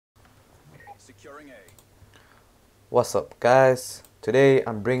What's up guys? Today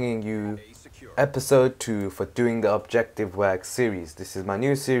I'm bringing you episode 2 for Doing the Objective Work series. This is my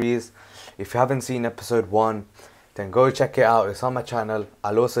new series. If you haven't seen episode 1, then go check it out. It's on my channel.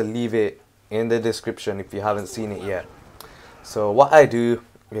 I'll also leave it in the description if you haven't seen it yet. So what I do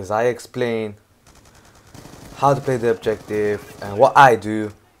is I explain how to play the objective and what I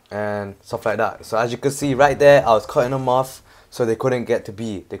do and stuff like that. So as you can see right there, I was cutting them off so they couldn't get to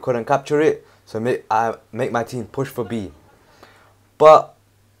B. They couldn't capture it, so I make my team push for B. But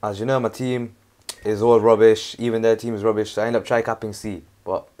as you know, my team is all rubbish. Even their team is rubbish, so I end up try capping C,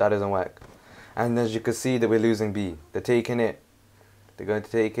 but that doesn't work. And as you can see that we're losing B. They're taking it. They're going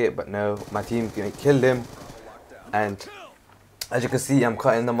to take it, but no, my team's going to kill them. And as you can see, I'm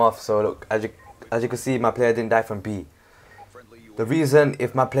cutting them off. So look, as you can see, my player didn't die from B. The reason,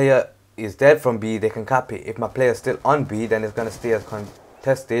 if my player is dead from B, they can cap it. If my player is still on B, then it's going to stay as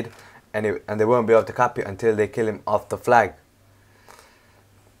contested, and they won't be able to cap it until they kill him off the flag.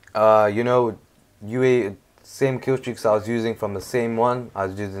 You know, same kill streaks I was using from the same one. I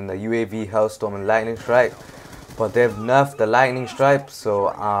was using the UAV, Hellstorm and Lightning Strike, but they've nerfed the Lightning Strike, so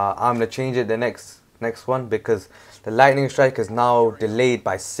I'm going to change it the next one, because the Lightning Strike is now delayed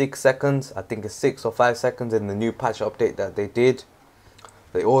by 6 seconds. I think it's 6 or 5 seconds in the new patch update that they did.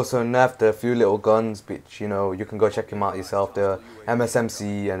 They also nerfed a few little guns, which, you know, you can go check them out yourself. The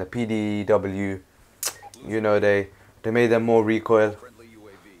MSMC and the PDW, you know, they made them more recoil.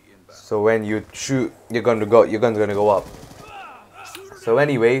 So when you shoot, your gun's gonna go up. So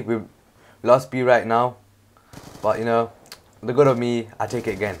anyway, we lost B right now, but you know, the good of me, I take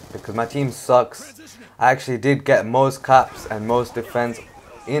it again because my team sucks. I actually did get most caps and most defense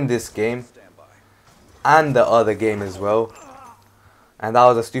in this game and the other game as well. And that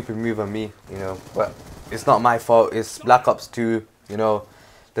was a stupid move on me, you know, but it's not my fault. It's Black Ops 2, you know.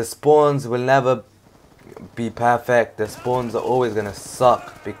 The spawns will never be perfect. The spawns are always going to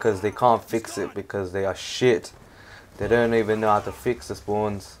suck because they can't fix it, because they are shit. They don't even know how to fix the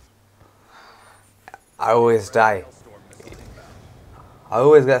spawns. I always die. I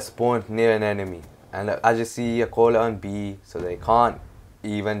always get spawned near an enemy. And as you see, I call it on B, so they can't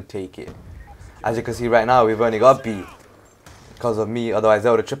even take it. As you can see right now, we've only got B because of me, otherwise they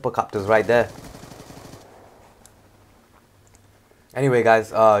would have triple capped us right there. Anyway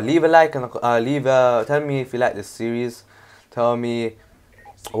guys, leave a like and tell me if you like this series. Tell me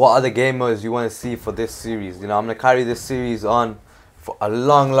what other game modes you want to see for this series. You know, I'm going to carry this series on for a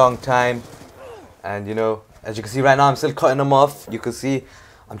long time. And you know, as you can see right now, I'm still cutting them off. You can see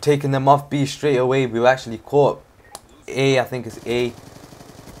I'm taking them off B straight away. We actually caught A, I think it's A,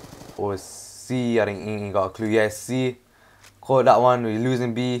 or C, I think you got a clue. Yeah, C. Caught that one. We're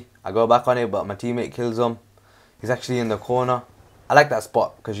losing B. I go back on it, but my teammate kills him. He's actually in the corner. I like that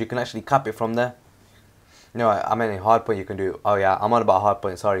spot because you can actually cap it from there. You know, I mean, in hardpoint you can do. Oh yeah, I'm on about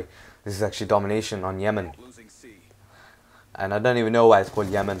hardpoint. Sorry, this is actually domination on Yemen, and I don't even know why it's called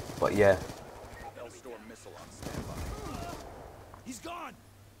Yemen, but yeah.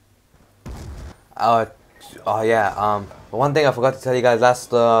 Oh yeah. One thing I forgot to tell you guys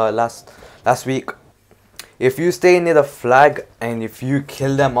last week. If you stay near the flag and if you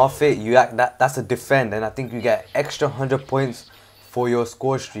kill them off it, that's a defend, and I think you get extra 100 points for your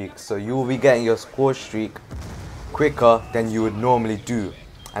score streak. So you will be getting your score streak quicker than you would normally do.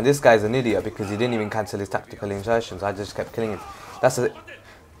 And this guy's an idiot because he didn't even cancel his tactical insertions. I just kept killing him.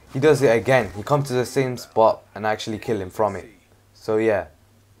 He does it again. He comes to the same spot and I actually kill him from it. So yeah.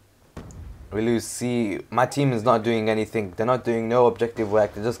 We lose C. My team is not doing anything. They're not doing no objective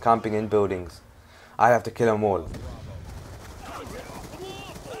work. They're just camping in buildings. I have to kill them all.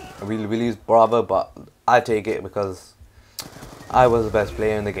 We lose Bravo, but I take it because I was the best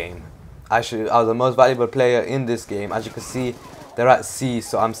player in the game. I was the most valuable player in this game. As you can see, they're at C,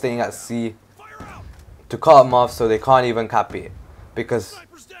 so I'm staying at C to cut them off so they can't even cap it. Because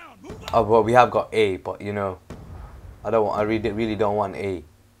well, we have got A, but you know, I really don't want A.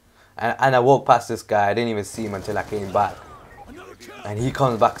 And I walked past this guy. I didn't even see him until I came back, and he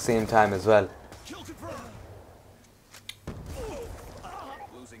comes back same time as well.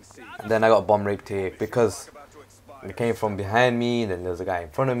 And then I got bomb rape take because it came from behind me, then there was a guy in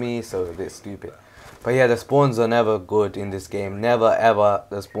front of me, so it's a bit stupid. But yeah, the spawns are never good in this game. Never ever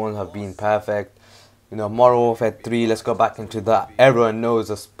the spawns have been perfect. You know, Modern Warfare 3, let's go back into that. Everyone knows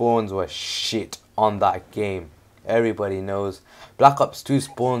the spawns were shit on that game. Everybody knows. Black Ops 2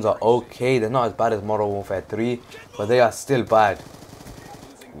 spawns are okay. They're not as bad as Modern Warfare 3, but they are still bad.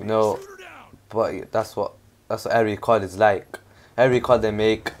 You know, but that's what every COD is like. Every COD they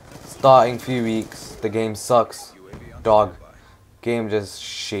make, starting few weeks, the game sucks. Dog. Game just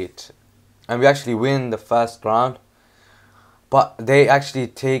shit. and we actually win the first round. But they actually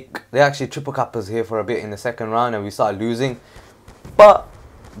triple cap us here for a bit in the second round, and we start losing. But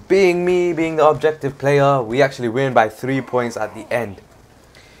being the objective player, we actually win by 3 points at the end.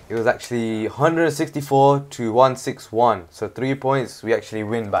 It was actually 164 to 161. So 3 points we actually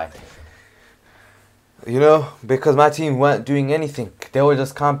win by. You know, because my team weren't doing anything. They were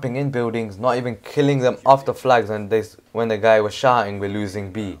just camping in buildings, not even killing them off the flags. And when the guy was shouting, we're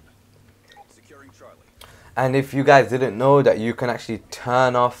losing B. And if you guys didn't know that you can actually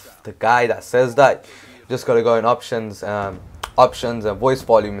turn off the guy that says that, you just gotta go in options and voice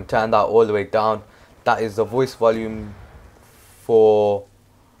volume and turn that all the way down. That is the voice volume for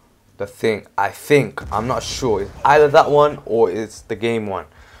the thing. I'm not sure. It's either that one or it's the game one.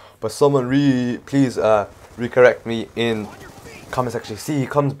 But someone please recorrect me in comment section. See, he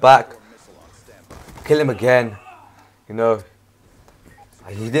comes back, kill him again. You know,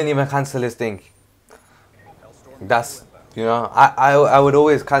 he didn't even cancel his thing. That's, you know, I would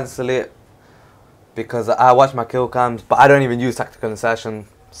always cancel it because I watch my kill cams, but I don't even use tactical insertion.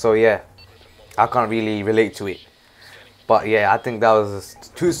 So yeah, I can't really relate to it. But yeah, I think that was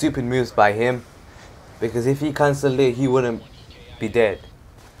two stupid moves by him, because if he cancelled it, he wouldn't be dead.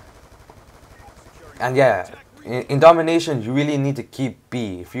 And yeah, in domination, you really need to keep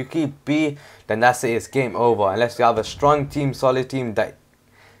B. If you keep B, then that's it, it's game over. Unless you have a strong team, solid team that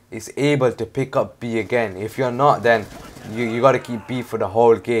is able to pick up B again. If you're not, then you got to keep B for the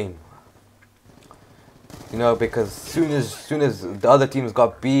whole game. You know, because soon as the other team's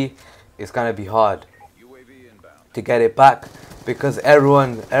got B, it's gonna be hard to get it back, because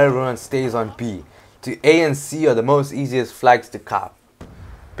everyone stays on B. To A and C are the most easiest flags to cap,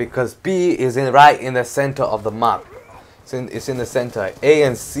 because B is right in the center of the map. It's in the center. A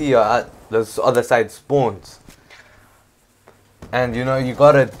and C are at the other side spawns. And you know, you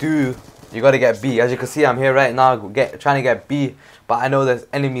gotta get B. As you can see, I'm here right now trying to get B, but I know there's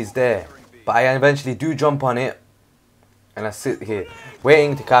enemies there. But I eventually do jump on it, and I sit here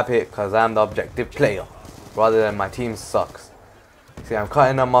waiting to cap it because I'm the objective player rather than my team sucks. See, I'm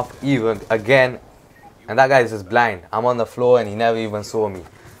cutting them off even again, and that guy's just blind. I'm on the floor and he never even saw me.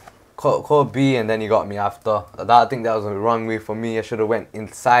 Caught B, and then he got me after. I think that was a wrong way for me. I should have went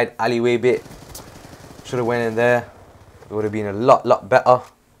inside alleyway bit. Should have went in there. It would have been a lot better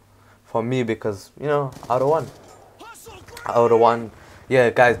for me, because, you know, I would have won. Yeah,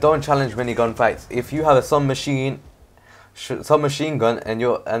 guys, don't challenge many gunfights. If you have a submachine gun and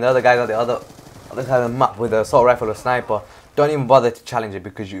the other guy's on the other side of the map with an assault rifle or sniper, don't even bother to challenge it,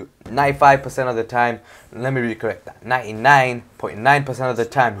 because 95% of the time, let me recorrect that, 99.9% of the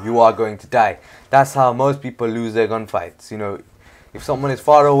time you are going to die. That's how most people lose their gunfights. You know, if someone is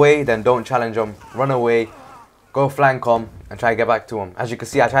far away, then don't challenge them. Run away, go flank him, and try to get back to him. As you can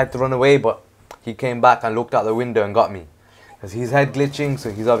see, I tried to run away, but he came back and looked out the window and got me. Because he's head glitching,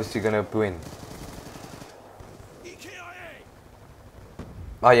 so he's obviously going to win.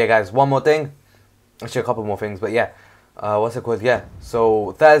 Oh yeah, guys, one more thing. Actually, a couple more things, but yeah. What's it called? Yeah.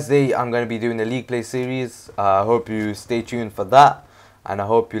 So Thursday, I'm going to be doing the League Play series. I hope you stay tuned for that. And I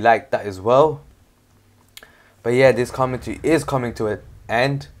hope you like that as well. But yeah, this commentary is coming to an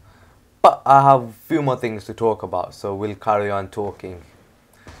end. But I have a few more things to talk about, so we'll carry on talking.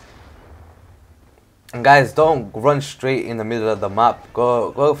 And guys, don't run straight in the middle of the map.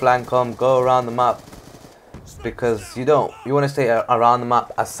 Go flank them, go around the map, because you want to stay around the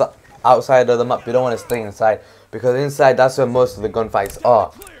map, outside of the map. You don't want to stay inside, because inside, that's where most of the gunfights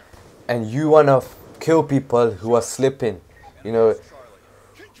are. And you want to kill people who are slipping. You know,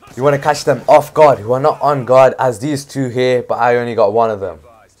 you want to catch them off guard, who are not on guard, as these two here, but I only got one of them.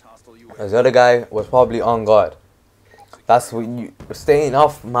 As the other guy was probably on guard. That's when you staying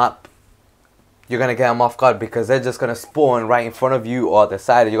off map. You're going to get them off guard, because they're just going to spawn right in front of you or the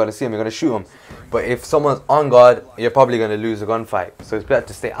side. You're going to see them, you're going to shoot them. But if someone's on guard, you're probably going to lose a gunfight. So it's better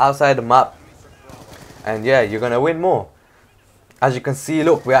to stay outside the map. And yeah, you're going to win more. As you can see,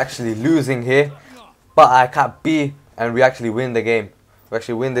 look, we're actually losing here. But I cap B, and we actually win the game. We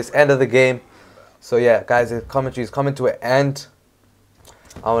actually win this end of the game. So yeah, guys, the commentary is coming to an end.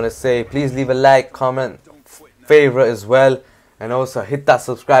 I want to say, please leave a like, comment, favorite as well. And also hit that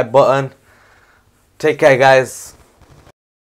subscribe button. Take care, guys.